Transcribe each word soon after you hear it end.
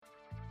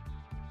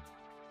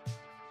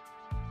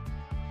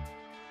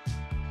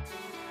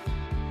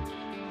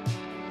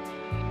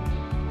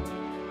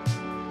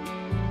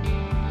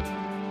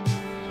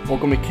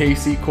Welcome to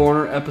KC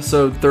Corner,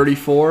 episode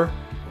 34,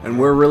 and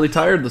we're really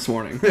tired this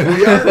morning.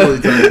 We are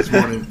really tired this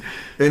morning,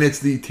 and it's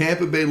the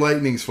Tampa Bay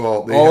Lightning's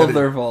fault. All of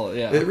their fault,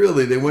 yeah.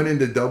 They went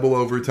into double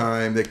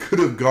overtime. They could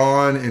have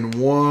gone and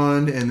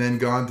won and then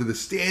gone to the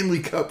Stanley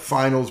Cup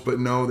Finals, but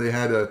no, they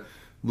had to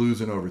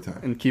lose in overtime.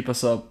 And keep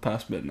us up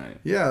past midnight.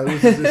 Yeah,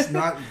 it was just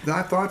not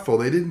thoughtful.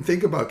 They didn't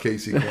think about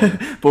KC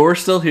Corner. But we're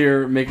still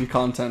here making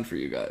content for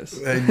you guys.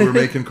 And we're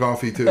making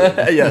coffee too.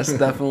 Yes,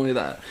 definitely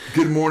that.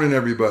 Good morning,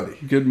 everybody.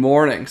 Good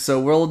morning. So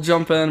we'll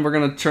jump in. We're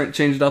going to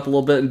change it up a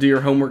little bit and do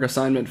your homework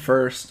assignment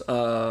first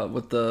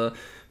with the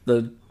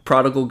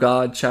Prodigal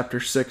God,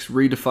 Chapter 6,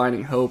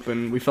 Redefining Hope.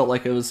 And we felt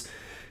like it was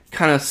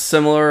kind of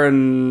similar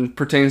and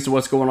pertains to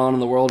what's going on in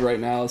the world right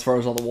now as far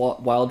as all the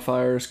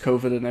wildfires,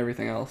 COVID, and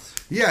everything else.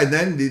 Yeah, and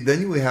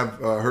then we have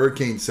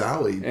Hurricane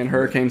Sally. And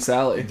Hurricane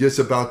Sally. Just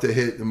about to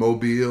hit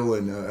Mobile,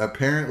 and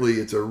apparently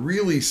it's a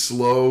really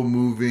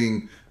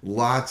slow-moving,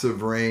 lots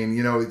of rain.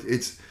 You know,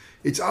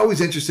 it's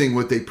always interesting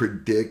what they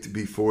predict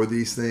before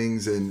these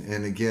things,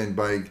 and again,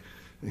 by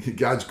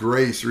God's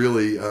grace,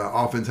 really,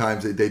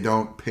 oftentimes they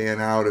don't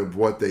pan out of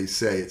what they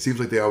say. It seems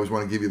like they always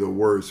want to give you the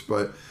worst,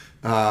 but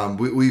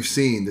we've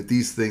seen that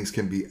these things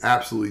can be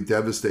absolutely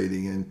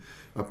devastating, and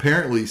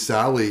apparently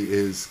Sally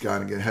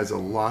has a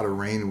lot of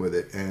rain with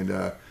it, and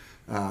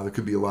there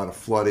could be a lot of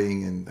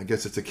flooding, and I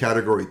guess it's a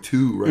Category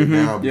 2 right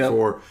now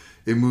before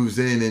it moves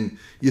in. And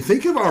you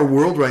think of our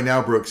world right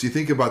now, Brooks, you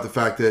think about the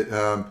fact that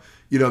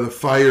the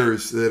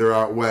fires that are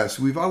out west.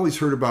 We've always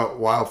heard about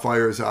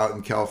wildfires out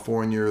in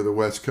California or the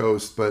West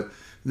Coast, but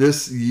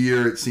this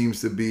year it seems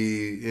to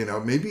be,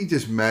 maybe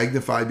just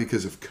magnified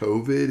because of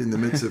COVID, in the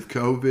midst of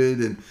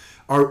COVID. And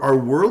our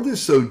world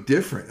is so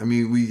different. I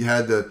mean, we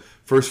had the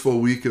first full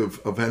week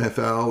of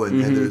NFL,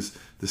 and there's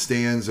the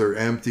stands are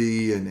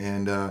empty.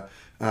 And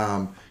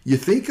you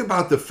think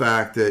about the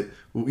fact that,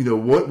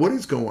 what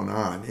is going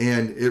on.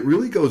 And it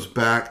really goes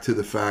back to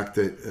the fact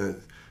that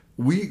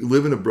we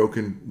live in a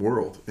broken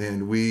world,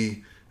 and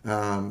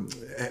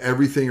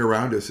everything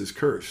around us is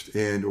cursed.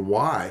 And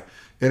why?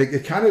 And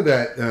it kind of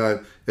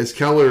that, as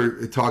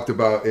Keller talked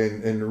about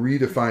in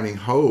Redefining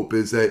Hope,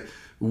 is that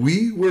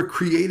we were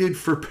created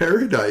for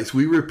paradise.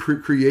 We were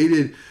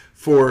created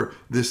for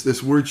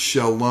this word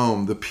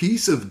shalom. The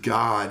peace of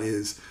God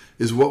is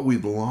what we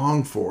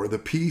long for. The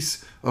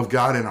peace of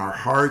God in our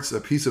hearts, the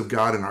peace of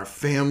God in our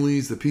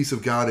families, the peace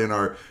of God in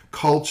our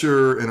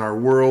culture, in our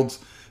worlds.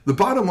 The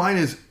bottom line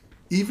is,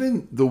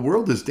 even the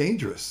world is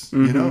dangerous. I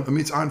mean,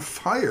 it's on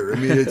fire. I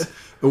mean, it's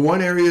in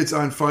one area it's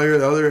on fire.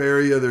 The other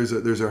area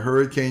there's a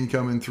hurricane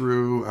coming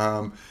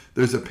through.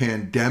 There's a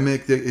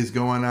pandemic that is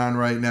going on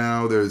right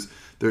now.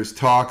 There's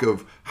talk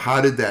of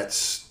how did that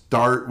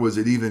start? Was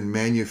it even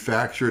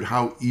manufactured?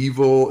 How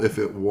evil, if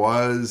it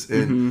was?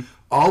 And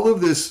all of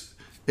this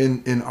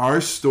in our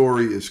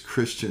story as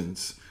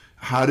Christians,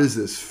 how does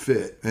this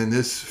fit? And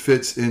this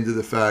fits into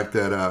the fact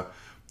that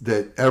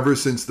ever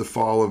since the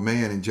fall of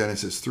man in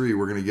Genesis 3,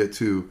 we're going to get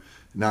to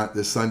not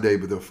this Sunday,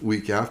 but the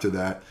week after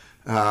that,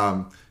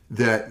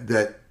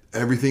 that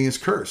everything is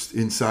cursed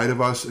inside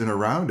of us and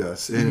around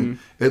us. And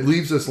it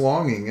leaves us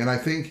longing. And I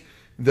think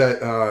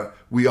that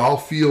we all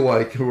feel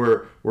like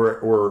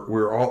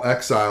we're all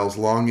exiles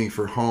longing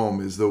for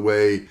home, is the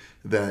way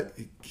that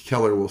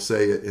Keller will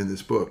say it in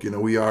this book.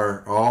 We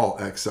are all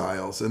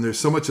exiles. And there's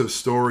so much of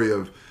story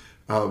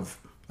of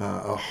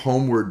a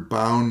homeward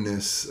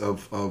boundness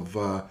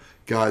of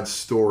God's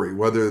story,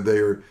 whether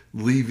they're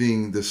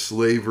leaving the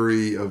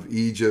slavery of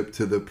Egypt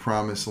to the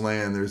promised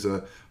land. There's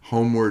a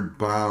homeward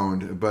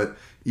bound, but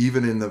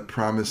even in the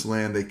promised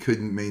land, they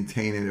couldn't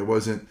maintain it. It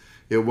wasn't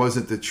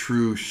the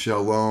true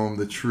shalom,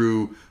 the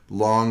true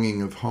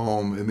longing of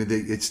home. I mean,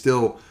 it's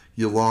still,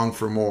 you long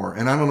for more.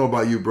 And I don't know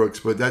about you, Brooks,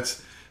 but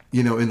that's,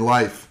 in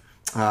life,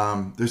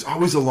 there's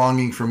always a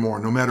longing for more,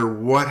 no matter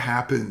what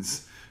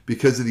happens,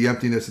 because of the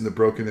emptiness and the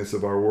brokenness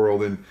of our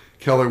world. And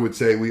Keller would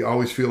say we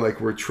always feel like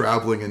we're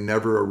traveling and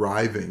never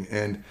arriving.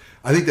 And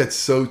I think that's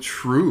so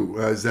true,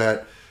 as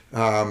that,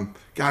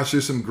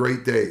 there's some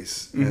great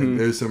days. And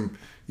there's some,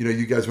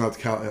 you guys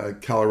went out to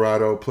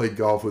Colorado, played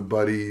golf with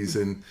buddies,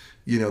 and,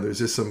 there's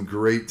just some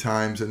great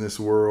times in this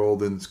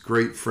world, and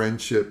great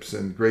friendships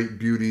and great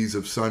beauties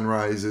of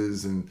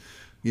sunrises, and,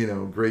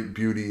 great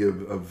beauty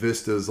of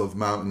vistas of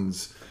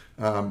mountains,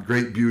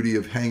 great beauty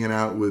of hanging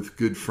out with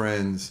good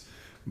friends.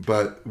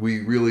 But we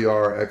really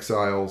are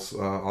exiles,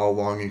 all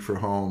longing for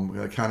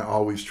home, kind of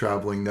always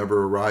traveling,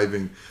 never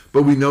arriving.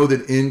 But we know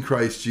that in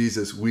Christ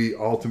Jesus, we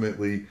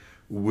ultimately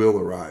will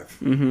arrive.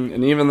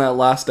 And even that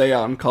last day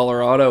out in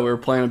Colorado, we were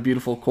playing a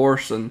beautiful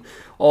course, and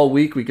all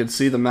week we could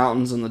see the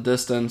mountains in the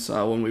distance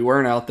when we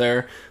weren't out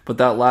there. But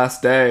that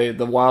last day,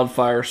 the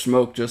wildfire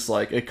smoke just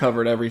it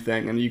covered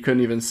everything, and you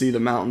couldn't even see the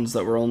mountains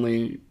that were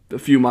only a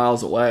few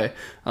miles away.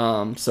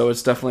 So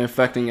it's definitely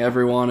affecting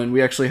everyone. And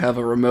we actually have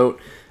a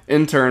remote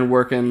intern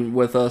working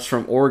with us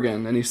from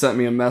Oregon, and he sent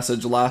me a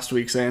message last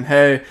week saying,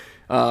 hey,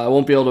 I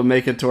won't be able to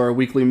make it to our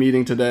weekly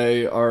meeting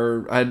today.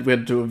 We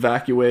had to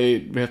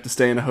evacuate. We have to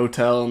stay in a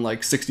hotel, and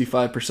like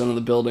 65% of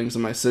the buildings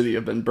in my city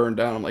have been burned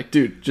down. I'm like,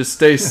 dude, just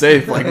stay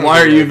safe. Like,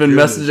 why are you even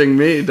messaging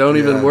me? Don't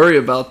even worry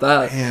about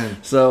that. Man.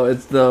 So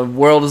the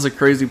world is a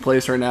crazy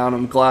place right now, and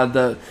I'm glad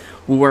that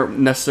we weren't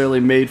necessarily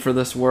made for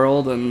this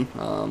world, and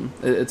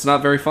it's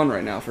not very fun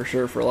right now, for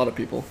sure, for a lot of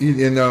people.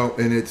 You know,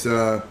 and it's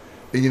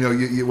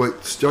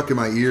what struck in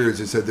my ears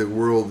is that the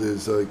world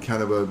is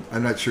kind of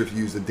I'm not sure if you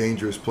use a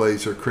dangerous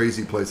place or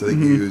crazy place. I think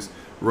you use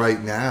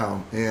right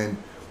now, and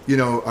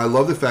I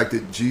love the fact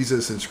that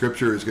Jesus in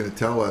Scripture is going to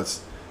tell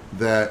us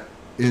that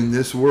in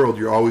this world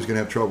you're always going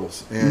to have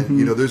troubles,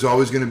 and there's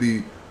always going to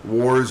be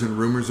wars and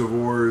rumors of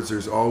wars.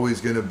 There's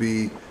always going to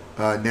be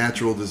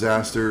natural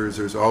disasters.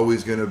 There's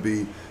always going to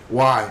be.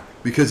 Why?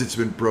 Because it's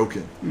been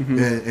broken.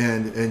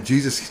 And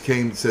Jesus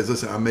came and says,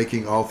 listen, I'm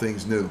making all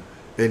things new.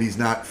 And he's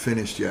not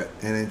finished yet.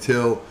 And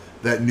until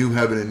that new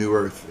heaven and new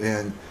earth.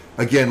 And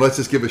again, let's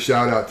just give a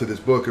shout out to this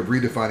book of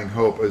Redefining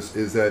Hope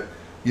is that,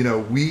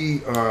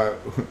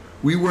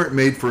 we weren't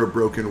made for a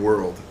broken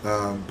world.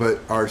 But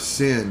our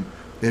sin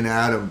in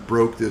Adam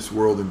broke this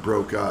world and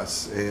broke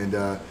us.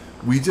 And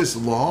we just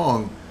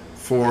long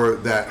for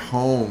that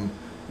home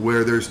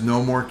where there's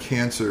no more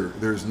cancer.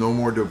 There's no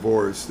more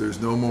divorce.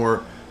 There's no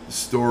more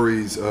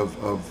stories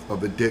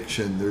of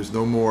addiction. There's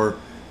no more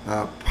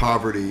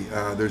poverty.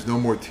 There's no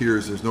more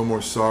tears. There's no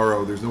more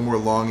sorrow. There's no more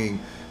longing.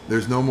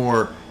 There's no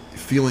more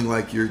feeling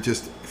like you're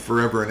just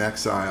forever in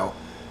exile.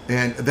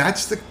 And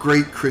that's the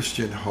great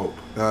Christian hope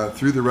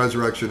through the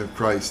resurrection of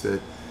Christ,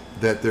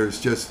 that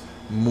there's just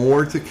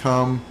more to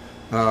come.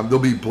 There'll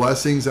be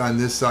blessings on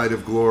this side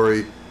of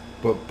glory,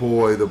 but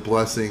boy, the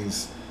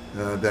blessings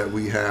that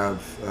we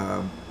have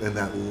and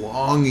that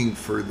longing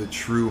for the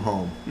true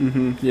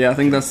home. Yeah, I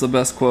think that's the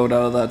best quote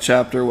out of that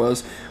chapter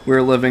was,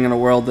 we're living in a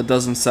world that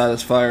doesn't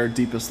satisfy our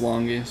deepest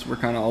longings. We're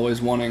kind of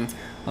always wanting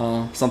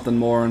something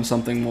more and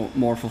something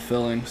more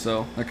fulfilling.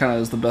 So that kind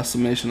of is the best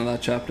summation of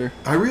that chapter.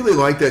 I really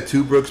like that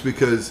too, Brooks,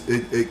 because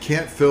it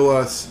can't fill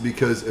us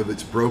because of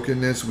its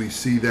brokenness. We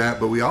see that,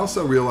 but we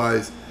also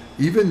realize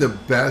even the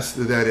best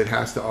that it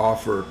has to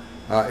offer,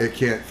 it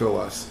can't fill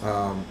us.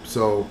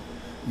 So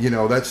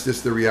that's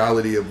just the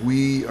reality of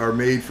we are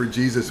made for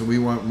Jesus and we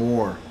want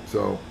more.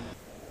 So,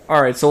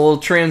 all right, so we'll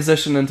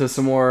transition into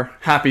some more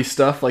happy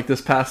stuff like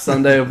this past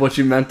Sunday of what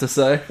you meant to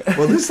say.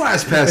 Well, this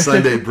past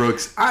Sunday,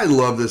 Brooks, I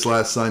love this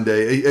last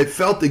Sunday. It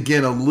felt,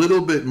 again, a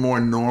little bit more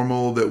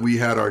normal that we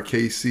had our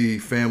KC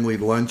family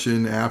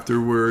luncheon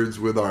afterwards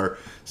with our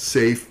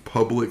safe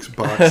Publix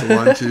box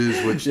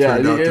lunches, which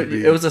turned out to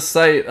be... It was a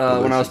sight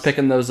when I was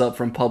picking those up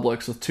from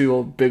Publix with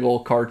two big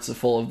old carts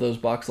full of those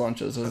box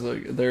lunches. It was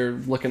like, they're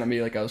looking at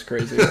me like I was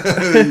crazy.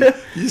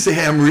 You say,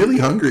 hey, I'm really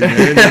hungry,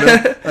 man.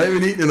 I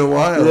haven't eaten in a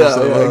while.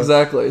 Yeah,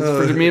 exactly. It's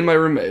for me and my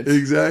roommates.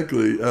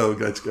 Exactly. Oh,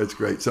 that's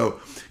great. So,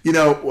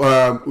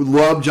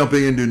 love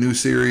jumping into a new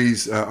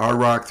series, Our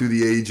Rock Through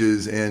the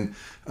Ages, and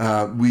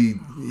we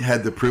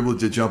had the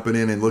privilege of jumping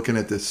in and looking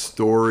at the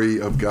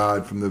story of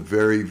God from the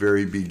very,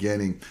 very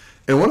beginning.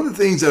 And one of the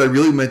things that I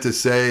really meant to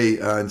say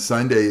on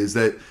Sunday is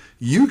that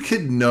you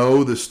could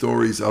know the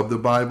stories of the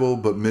Bible,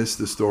 but miss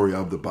the story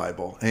of the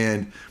Bible.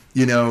 And,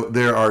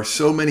 there are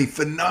so many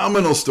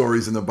phenomenal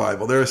stories in the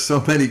Bible. There are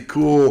so many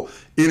cool,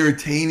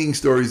 entertaining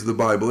stories of the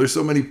Bible. There's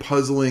so many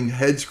puzzling,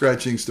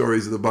 head-scratching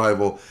stories of the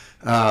Bible.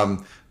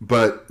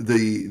 But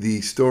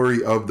the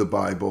story of the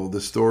Bible,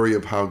 the story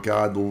of how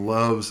God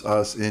loves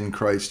us in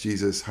Christ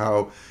Jesus,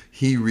 how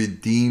he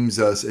redeems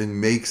us and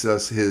makes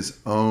us his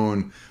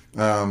own,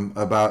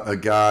 about a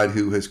God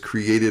who has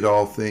created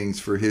all things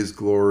for his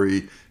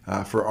glory,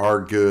 for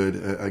our good,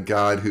 a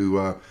God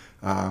who,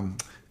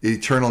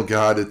 eternal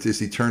God,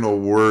 this eternal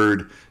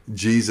Word,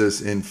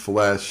 Jesus in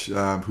flesh,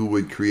 who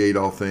would create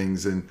all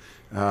things and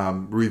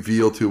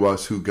reveal to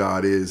us who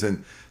God is.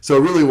 And so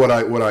really what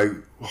I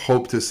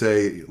hope to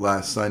say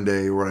last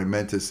Sunday, or what I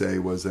meant to say,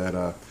 was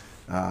that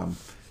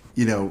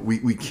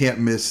we can't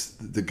miss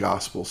the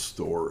gospel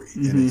story.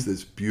 And it's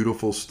this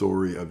beautiful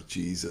story of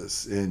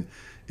Jesus, and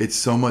it's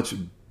so much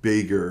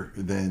bigger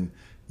than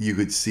you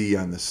could see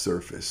on the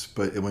surface.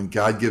 But when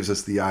God gives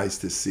us the eyes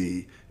to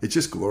see, it's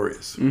just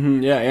glorious.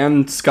 Yeah,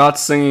 and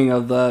Scott's singing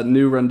of the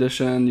new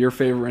rendition, your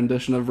favorite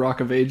rendition of Rock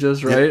of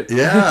Ages, right?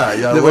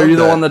 Yeah. Were you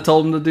the one that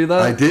told him to do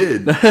that? I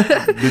did.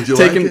 Did you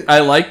like it?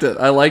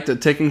 I liked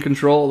it. Taking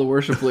control of the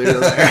worship leader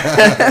there.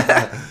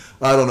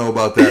 I don't know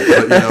about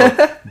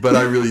that, but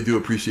I really do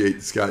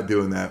appreciate Scott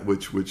doing that,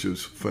 which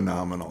was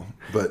phenomenal.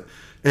 But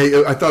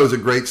hey, I thought it was a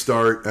great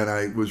start, and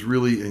I was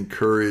really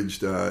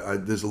encouraged. I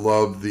just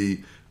love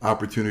the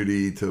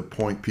opportunity to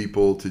point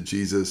people to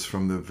Jesus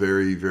from the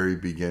very, very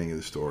beginning of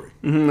the story.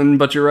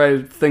 But you're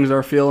right, things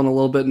are feeling a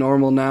little bit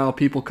normal now.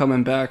 People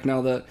coming back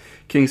now that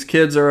King's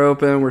Kids are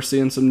open. We're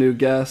seeing some new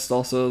guests,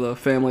 also the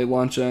family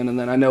luncheon, and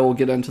then I know we'll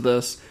get into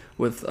this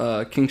with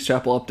King's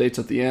Chapel updates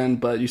at the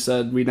end, but you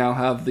said we now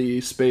have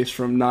the space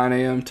from 9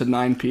 a.m. to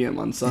 9 p.m.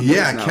 on Sundays.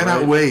 Yeah, now, cannot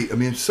right? wait. I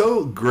mean, I'm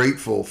so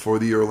grateful for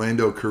the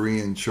Orlando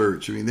Korean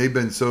Church. I mean, they've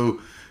been so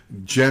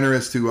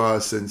generous to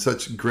us and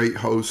such great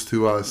hosts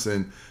to us.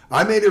 And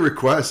I made a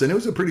request, and it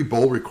was a pretty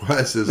bold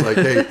request. It's like,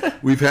 hey,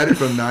 we've had it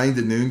from 9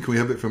 to noon. Can we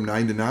have it from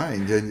 9 to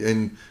 9?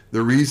 And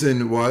the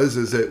reason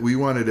is that we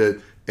wanted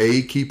to,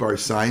 A, keep our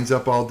signs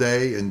up all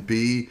day, and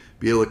B,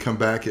 be able to come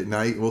back at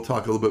night. We'll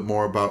talk a little bit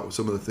more about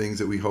some of the things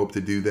that we hope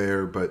to do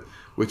there, but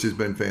which has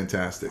been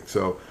fantastic.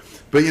 So,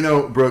 but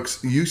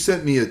Brooks, you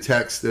sent me a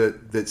text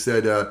that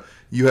said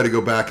you had to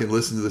go back and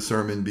listen to the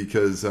sermon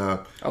because I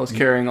was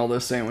carrying all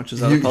those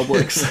sandwiches out of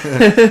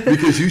Publix.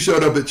 Because you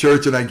showed up at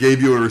church and I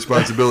gave you a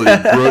responsibility.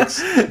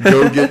 Brooks,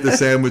 go get the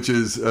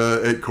sandwiches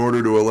at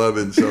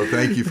 10:45. So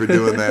thank you for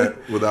doing that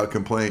without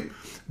complaint.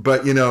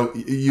 But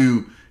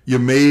you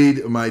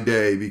made my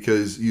day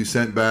because you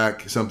sent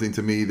back something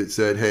to me that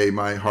said, hey,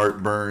 my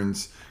heart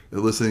burns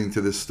listening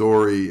to this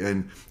story.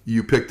 And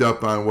you picked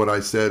up on what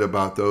I said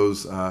about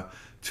those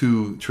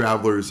two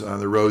travelers on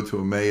the road to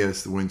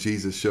Emmaus when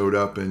Jesus showed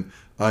up and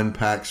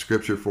unpacked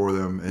scripture for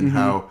them, and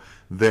how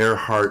their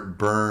heart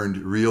burned,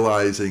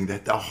 realizing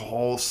that the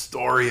whole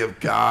story of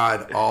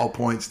God all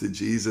points to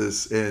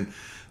Jesus, and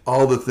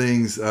all the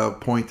things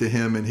point to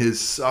him and his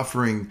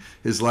suffering,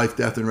 his life,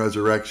 death, and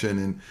resurrection.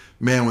 And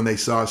man, when they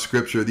saw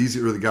scripture, these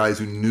were the guys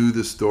who knew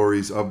the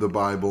stories of the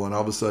Bible, and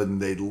all of a sudden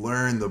they'd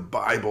learn the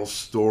Bible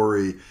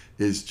story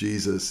is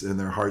Jesus, and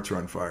their hearts are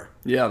on fire.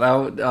 Yeah,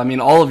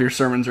 all of your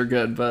sermons are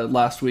good, but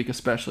last week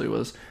especially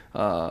was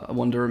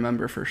one to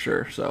remember for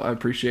sure. So I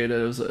appreciate it.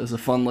 It was a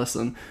fun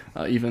listen,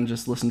 even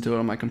just listen to it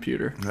on my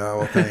computer. Oh,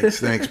 well, thanks,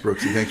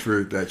 Brooksy. Thanks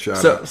for that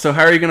shout out. So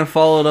how are you going to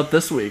follow it up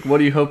this week? What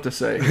do you hope to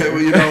say? Well,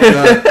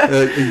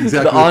 exactly.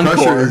 The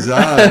pressure is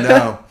on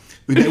now.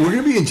 We're going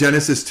to be in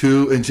Genesis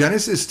 2, and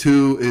Genesis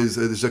 2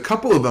 there's a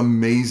couple of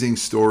amazing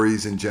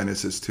stories in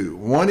Genesis 2.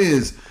 One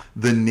is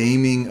the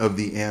naming of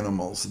the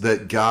animals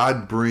that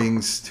God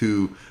brings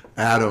to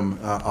Adam,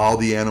 all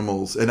the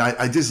animals. And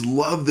I just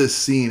love this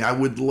scene. I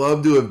would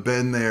love to have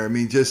been there. I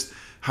mean, just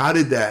how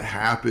did that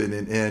happen?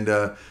 And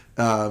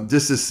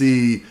just to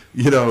see,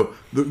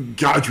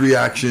 God's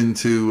reaction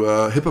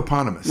to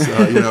hippopotamus,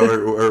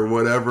 or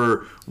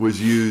whatever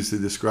was used to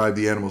describe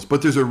the animals.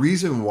 But there's a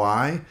reason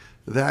why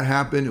that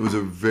happened. It was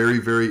a very,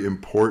 very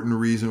important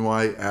reason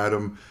why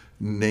Adam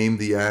named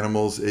the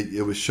animals.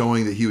 It was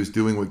showing that he was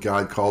doing what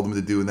God called him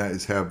to do, and that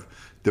is have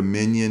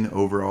dominion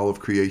over all of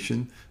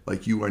creation.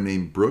 Like you are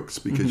named Brooks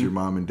because your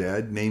mom and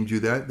dad named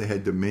you that. They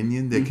had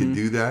dominion. They could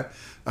do that.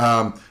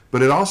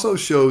 But it also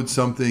showed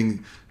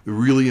something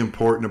really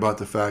important about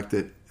the fact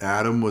that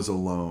Adam was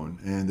alone,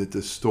 and that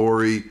the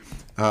story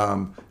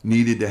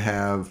needed to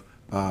have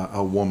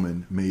a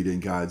woman made in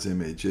God's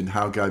image, and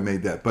how God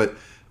made that. But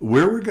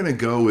where we're going to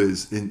go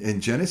is in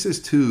Genesis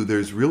 2,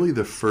 there's really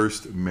the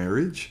first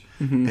marriage.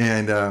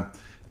 And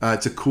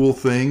it's a cool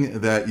thing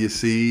that you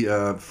see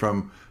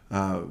from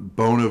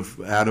bone of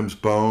Adam's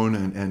bone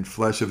and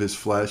flesh of his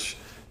flesh.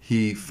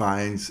 He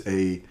finds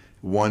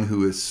one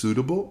who is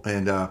suitable.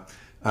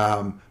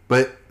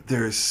 But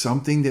there's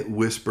something that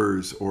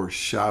whispers or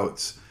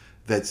shouts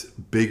that's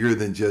bigger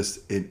than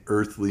just an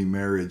earthly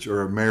marriage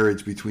or a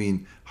marriage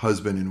between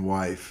husband and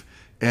wife.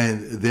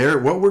 And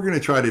what we're going to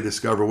try to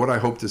discover, what I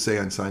hope to say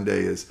on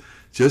Sunday, is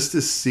just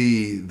to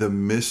see the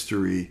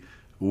mystery.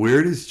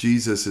 Where does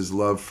Jesus'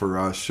 love for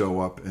us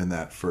show up in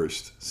that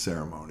first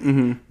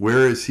ceremony?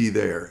 Where is he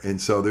there?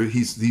 And so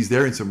he's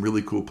there in some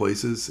really cool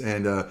places.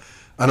 And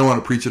I don't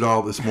want to preach it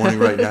all this morning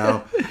right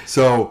now.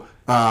 So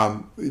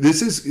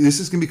this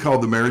is going to be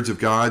called the Marriage of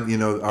God.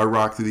 Our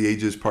Rock Through the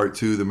Ages, Part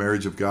 2, the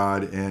Marriage of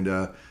God.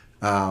 And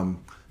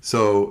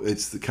so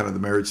it's the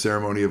marriage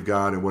ceremony of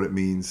God and what it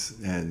means.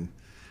 And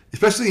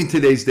especially in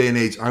today's day and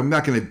age, I'm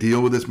not going to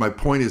deal with this. My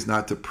point is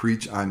not to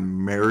preach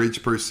on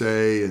marriage per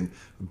se and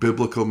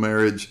biblical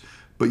marriage,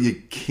 but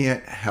you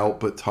can't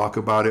help but talk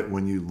about it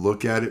when you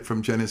look at it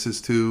from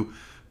Genesis 2.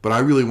 But I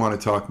really want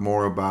to talk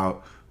more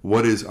about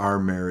what does our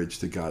marriage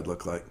to God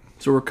look like.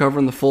 So we're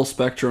covering the full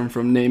spectrum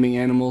from naming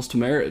animals to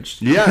marriage.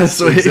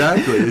 Yes,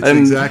 exactly.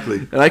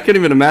 Exactly. And I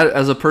couldn't even imagine,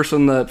 as a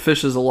person that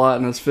fishes a lot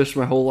and has fished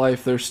my whole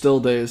life, there's still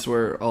days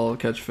where I'll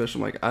catch fish. I'm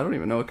like, I don't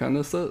even know what kind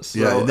this is. So,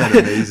 isn't that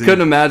amazing?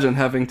 Couldn't imagine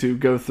having to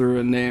go through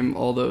and name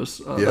all those.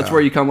 That's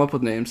where you come up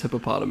with names,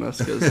 hippopotamus,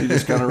 because you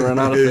just kind of run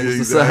out of things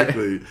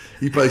exactly. to say.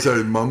 He probably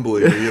started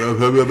mumbling, What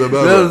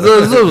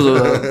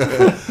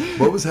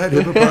was that,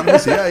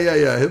 hippopotamus?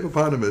 Yeah,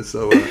 hippopotamus.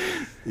 So,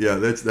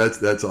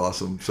 that's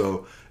awesome.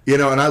 So,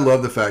 and I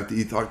love the fact that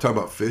you talk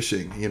about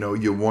fishing.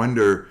 You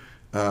wonder,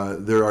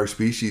 there are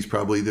species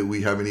probably that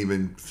we haven't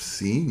even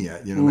seen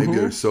yet. Maybe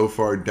they're so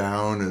far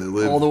down and they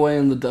live all the way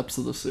in the depths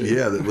of the sea.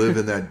 Yeah, that live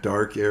in that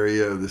dark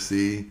area of the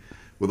sea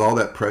with all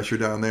that pressure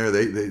down there.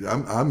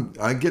 I'm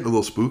getting a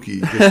little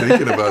spooky just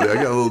thinking about it. I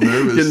got a little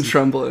nervous, getting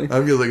trembling.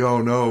 I'm just like,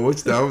 oh no,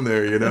 what's down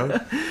there?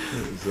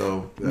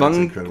 So that's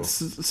incredible.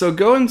 So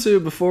go into,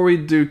 before we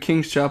do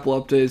King's Chapel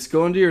updates,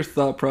 go into your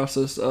thought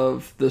process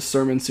of this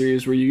sermon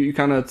series where you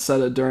kind of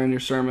said it during your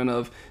sermon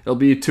of it'll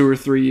be 2 or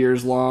 3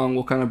 years long.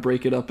 We'll kind of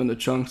break it up into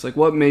chunks. Like,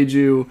 what made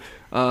you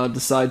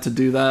decide to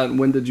do that? And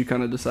when did you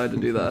kind of decide to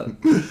do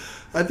that?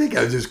 I think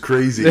I was just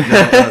crazy.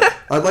 No,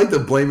 I'd like to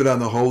blame it on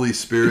the Holy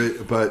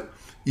Spirit, but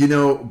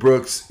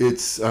Brooks,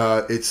 it's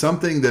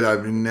something that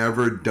I've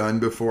never done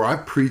before.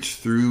 I've preached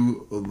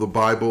through the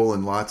Bible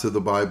and lots of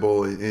the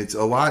Bible. It's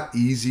a lot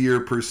easier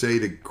per se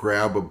to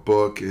grab a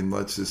book and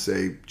let's just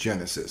say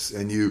Genesis,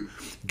 and you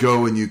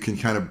go and you can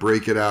kind of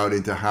break it out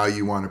into how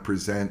you want to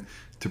present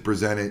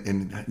it,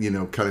 and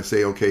kind of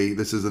say, okay,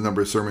 this is the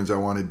number of sermons I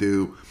want to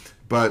do.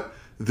 But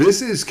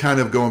this is kind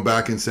of going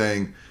back and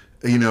saying,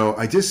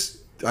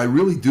 I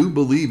really do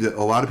believe that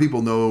a lot of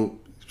people know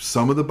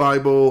some of the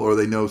Bible, or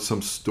they know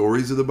some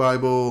stories of the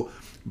Bible,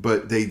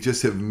 but they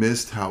just have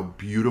missed how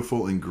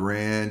beautiful and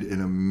grand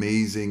and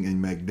amazing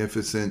and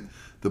magnificent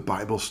the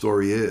Bible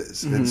story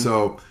is. Mm-hmm. And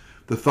so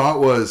the thought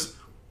was,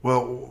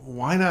 well,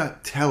 why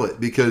not tell it?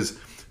 Because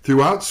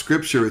throughout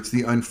Scripture, it's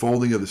the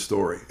unfolding of the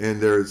story, and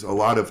there's a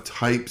lot of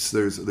types,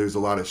 there's a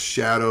lot of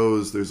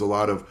shadows, there's a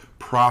lot of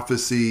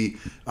prophecy.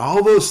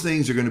 All those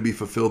things are going to be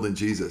fulfilled in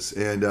Jesus.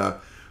 And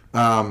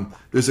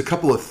there's a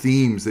couple of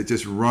themes that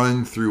just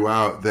run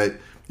throughout that.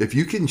 If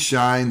you can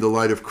shine the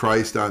light of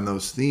Christ on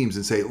those themes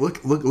and say, look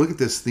at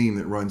this theme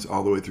that runs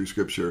all the way through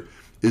Scripture.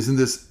 Isn't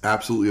this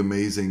absolutely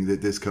amazing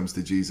that this comes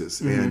to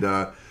Jesus? Mm-hmm.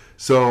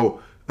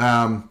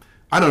 And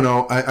I don't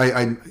know.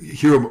 I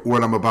hear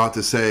what I'm about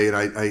to say, and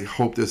I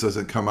hope this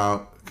doesn't come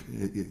out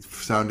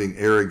sounding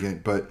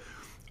arrogant, but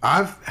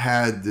I've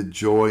had the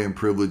joy and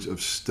privilege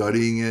of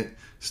studying it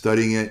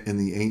in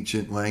the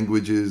ancient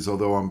languages,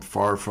 although I'm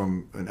far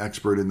from an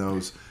expert in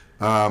those.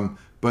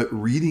 But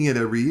reading it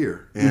every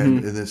year,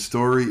 and the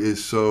story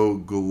is so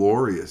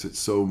glorious, it's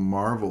so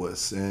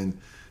marvelous, and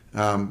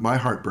my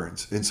heart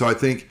burns. And so I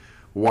think,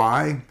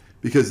 why?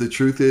 Because the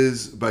truth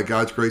is, by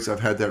God's grace, I've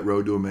had that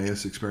road to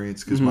Emmaus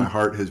experience, because my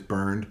heart has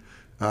burned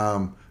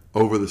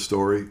over the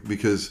story,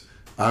 because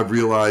I've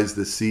realized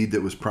the seed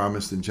that was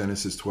promised in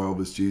Genesis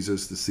 12 is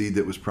Jesus, the seed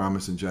that was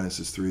promised in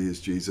Genesis 3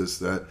 is Jesus,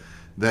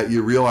 that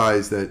you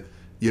realize that,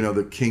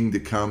 the king to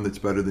come that's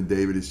better than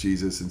David is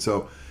Jesus. And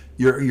so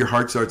your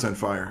heart starts on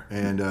fire,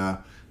 and I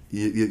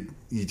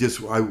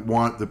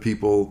want the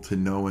people to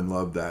know and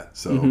love that.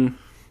 So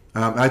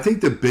I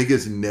think the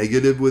biggest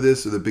negative with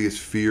this, or the biggest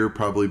fear,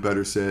 probably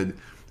better said,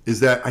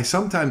 is that I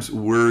sometimes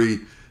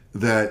worry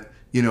that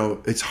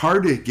it's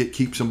hard to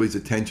keep somebody's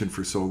attention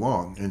for so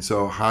long. And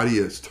so how do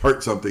you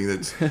start something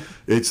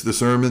it's the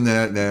sermon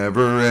that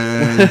never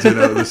ends,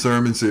 the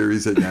sermon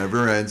series that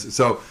never ends.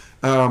 So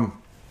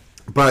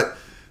but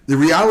the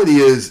reality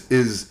is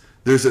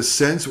there's a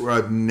sense where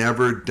I've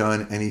never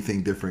done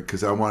anything different,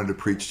 because I wanted to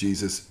preach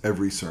Jesus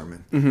every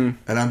sermon.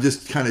 And I'm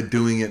just kind of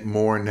doing it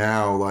more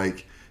now,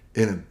 like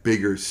in a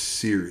bigger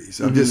series.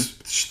 I'm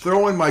just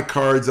throwing my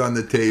cards on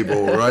the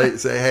table, right?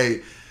 Say,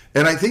 hey,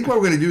 and I think what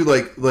we're going to do,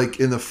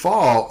 like in the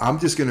fall, I'm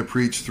just going to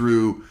preach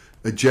through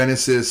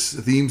Genesis,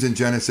 themes in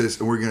Genesis,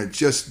 and we're going to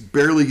just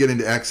barely get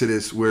into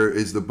Exodus, where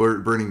is the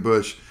burning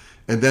bush.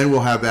 And then we'll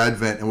have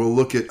Advent, and we'll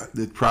look at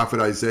the prophet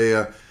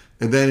Isaiah.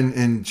 And then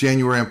in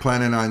January, I'm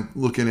planning on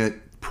looking at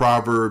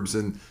Proverbs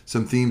and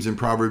some themes in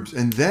Proverbs.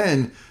 And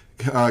then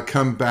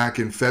come back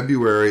in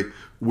February,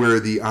 where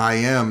the I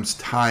ams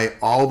tie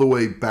all the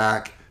way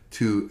back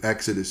to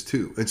Exodus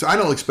 2. And so I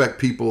don't expect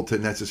people to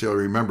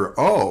necessarily remember,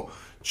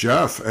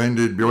 Jeff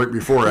ended right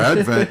before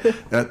Advent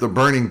at the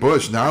burning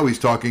bush. Now he's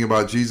talking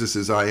about Jesus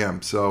as I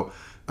am. So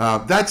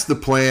that's the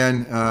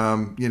plan.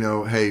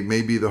 Hey,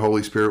 maybe the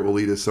Holy Spirit will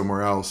lead us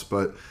somewhere else.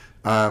 But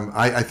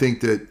I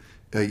think that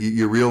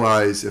you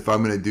realize, if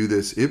I'm going to do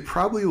this, it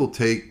probably will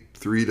take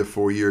 3 to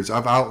 4 years.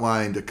 I've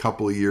outlined a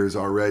couple of years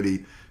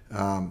already,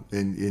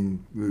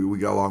 and we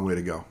got a long way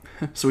to go.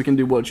 So we can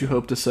do what you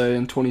hope to say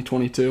in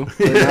 2022. Right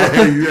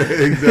yeah,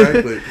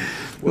 exactly.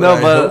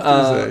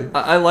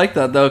 I like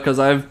that, though, because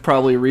I've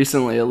probably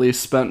recently at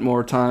least spent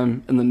more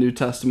time in the New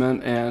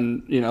Testament,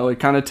 and it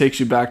kind of takes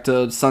you back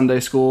to Sunday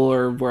school,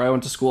 or where I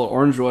went to school at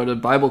Orangewood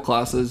at Bible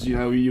classes.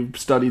 You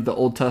studied the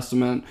Old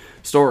Testament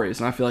stories,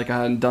 and I feel like I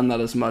hadn't done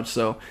that as much,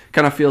 so it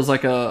kind of feels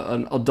like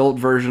an adult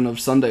version of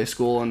Sunday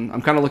school, and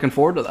I'm kind of looking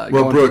forward to that.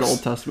 Well, going Brooks, through the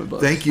Old Testament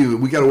books. Thank you.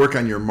 We got to work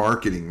on your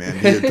marketing,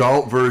 man. The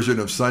adult version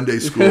of Sunday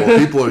school.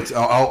 People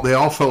they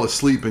all fell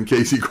asleep in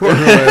Casey Corner.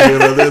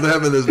 They're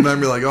having this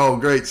memory like, oh,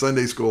 great,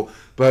 Sunday school.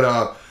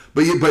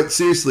 But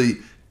seriously,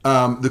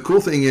 the cool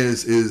thing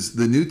is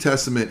the New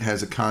Testament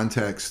has a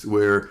context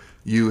where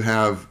you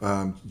have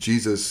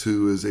Jesus,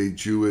 who is a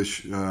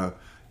Jewish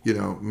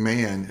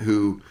man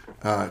who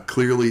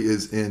clearly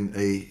is in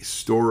a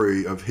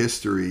story of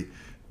history,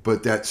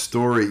 but that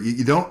story,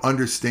 you don't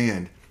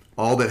understand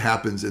all that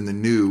happens in the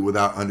new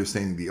without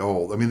understanding the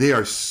old. I mean, they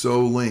are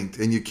so linked,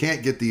 and you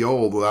can't get the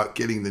old without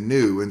getting the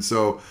new. And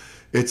so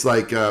it's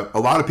like a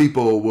lot of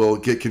people will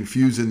get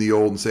confused in the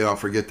old and say, oh,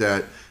 forget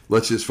that.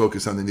 Let's just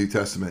focus on the New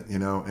Testament,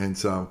 And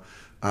so,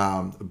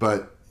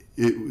 but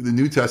the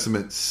New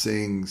Testament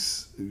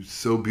sings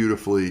so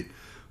beautifully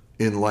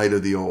in light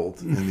of the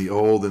old, and the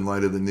old in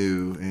light of the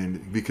new,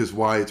 and because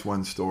why? It's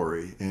one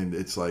story. And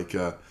it's like,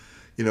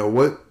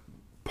 what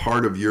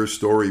part of your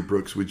story,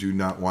 Brooks, would you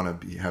not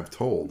want to have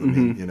told? I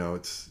mean,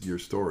 it's your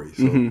story.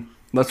 So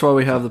That's why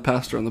we have the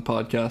pastor on the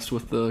podcast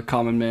with the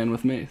common man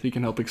with me. He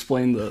can help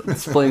explain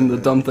the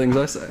dumb things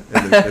I say.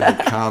 And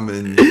the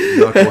common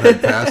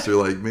knucklehead pastor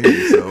like me.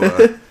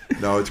 So,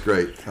 no, it's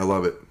great. I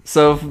love it.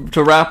 So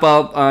to wrap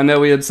up, I know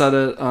we had said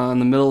it in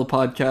the middle of the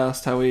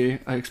podcast, how we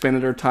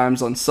expanded our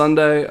times on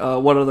Sunday.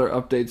 What other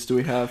updates do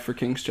we have for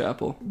King's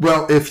Chapel?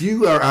 Well, if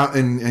you are out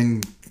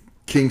in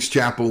King's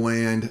Chapel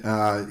land,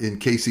 in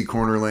KC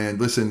Corner land,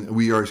 listen,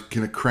 we are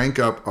going to crank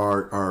up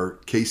our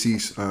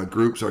KC's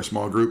groups, our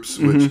small groups,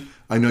 which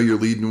I know you're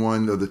leading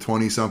one of the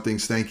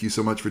 20-somethings. Thank you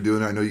so much for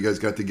doing it. I know you guys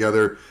got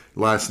together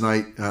last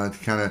night to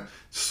kind of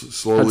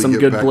slowly Had some get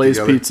good back Blaze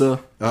together.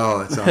 pizza. Oh,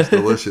 that sounds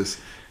delicious.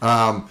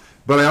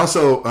 But I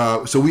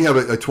also, so we have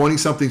a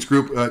 20-somethings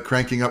group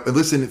cranking up. And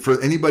listen,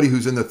 for anybody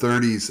who's in the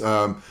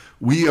 30s,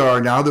 we are,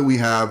 now that we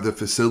have the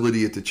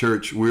facility at the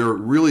church, we're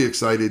really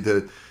excited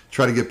to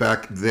try to get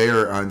back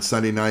there on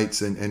Sunday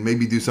nights and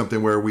maybe do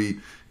something where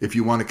if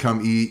you want to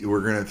come eat,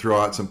 we're going to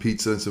throw out some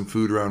pizza and some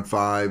food around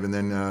 5 and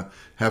then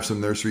have some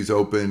nurseries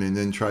open and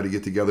then try to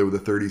get together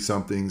with the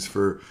 30-somethings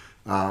for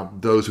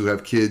those who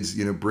have kids,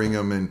 bring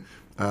them and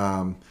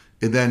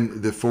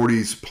then the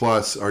 40s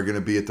plus are going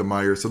to be at the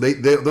Meijer. So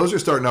those are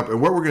starting up.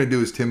 And what we're going to do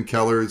is Tim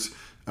Keller's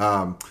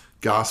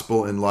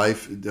Gospel in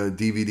Life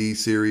DVD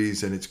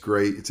series, and it's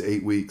great. It's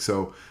 8 weeks.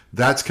 So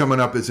that's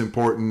coming up. It's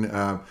important.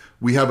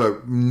 We have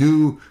a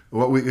new,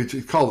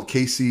 it's called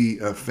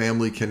KC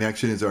Family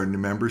Connection is our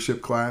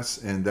membership class,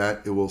 and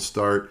that it will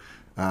start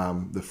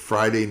the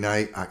Friday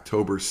night,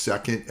 October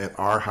 2nd at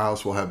our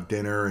house. We'll have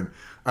dinner, and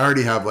I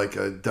already have like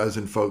a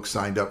dozen folks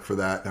signed up for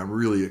that. And I'm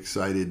really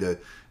excited to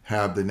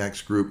have the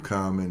next group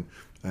come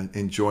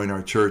and join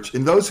our church.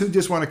 And those who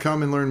just want to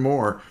come and learn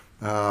more,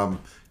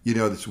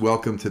 it's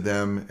welcome to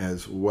them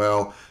as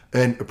well.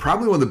 And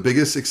probably one of the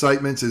biggest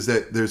excitements is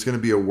that there's going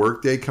to be a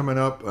work day coming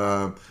up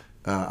on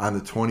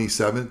the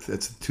 27th.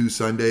 That's 2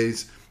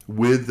 Sundays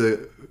with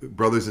the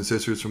brothers and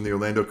sisters from the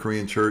Orlando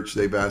Korean Church.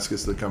 They've asked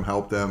us to come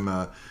help them.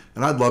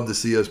 And I'd love to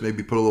see us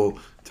maybe put a little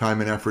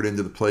time and effort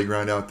into the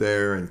playground out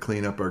there and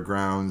clean up our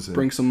grounds. And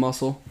Bring some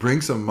muscle.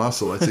 Bring some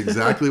muscle. That's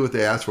exactly what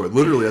they asked for.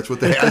 Literally, that's what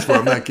they asked for.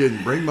 I'm not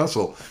kidding. Bring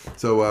muscle.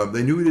 So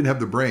they knew we didn't have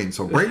the brain.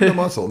 So bring the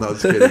muscle. No,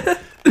 just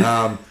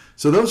kidding.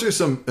 So those are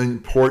some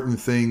important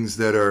things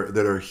that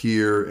are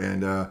here.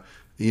 And,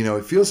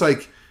 it feels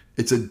like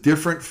it's a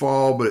different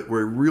fall, but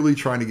we're really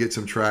trying to get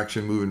some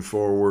traction moving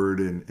forward.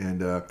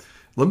 And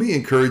let me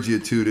encourage you,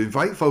 too, to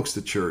invite folks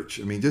to church.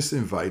 I mean, just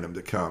invite them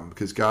to come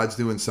because God's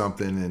doing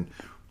something. And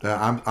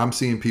I'm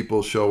seeing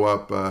people show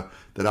up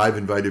that I've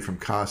invited from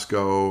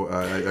Costco.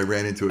 I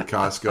ran into a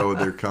Costco,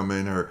 they're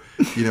coming, or,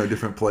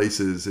 different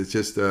places. It's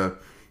just,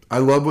 I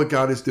love what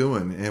God is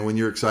doing. And when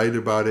you're excited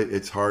about it,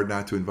 it's hard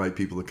not to invite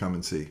people to come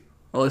and see.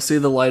 Well, I see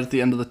the light at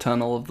the end of the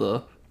tunnel of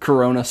the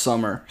Corona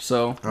summer.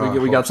 So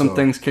we got some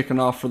things kicking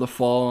off for the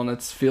fall, and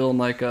it's feeling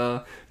like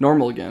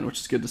normal again, which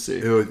is good to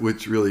see.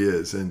 Which really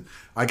is. And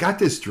I got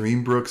this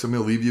dream, Brooks. I'm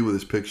going to leave you with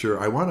this picture.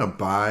 I want to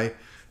buy...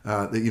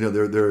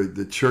 they're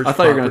the church. I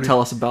thought you were going to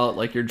tell us about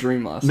like your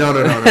dream last night.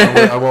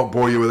 No. I won't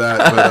bore you with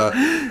that. But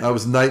I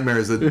was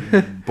nightmares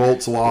that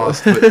bolts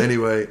lost. But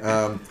anyway,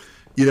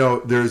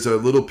 there's a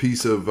little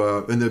piece of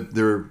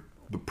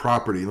the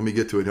property. Let me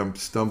get to it. I'm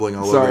stumbling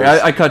all over. Sorry,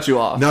 I cut you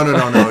off. No.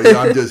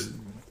 I'm just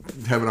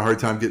having a hard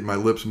time getting my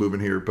lips moving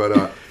here.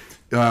 But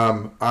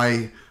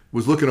I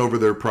was looking over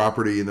their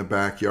property in the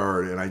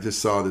backyard, and I just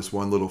saw this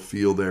one little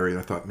field area,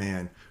 and I thought,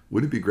 man,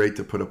 wouldn't it be great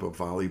to put up a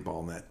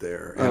volleyball net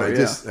there? And I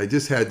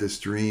just had this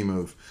dream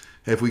of,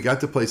 hey, if we got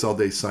to place all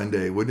day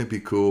Sunday, wouldn't it be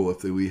cool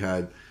if we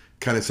had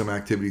kind of some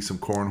activity, some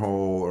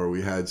cornhole, or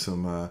we had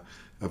some a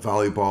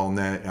volleyball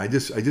net? And I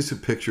just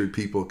have pictured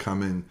people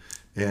coming,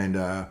 and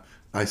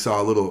I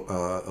saw a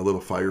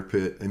little fire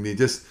pit. I mean,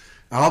 just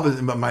all of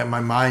it, my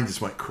mind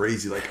just went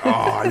crazy. Like,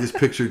 I just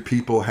pictured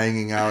people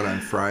hanging out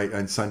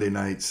on Sunday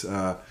nights.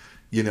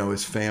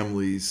 As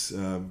families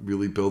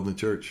really building the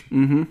church.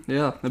 Mm-hmm.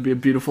 Yeah, that'd be a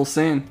beautiful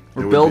scene.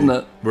 We're building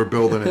it. We're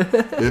building it.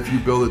 If you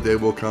build it, they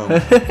will come.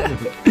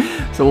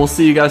 So we'll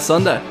see you guys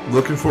Sunday.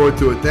 Looking forward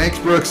to it. Thanks,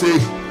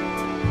 Brooksy.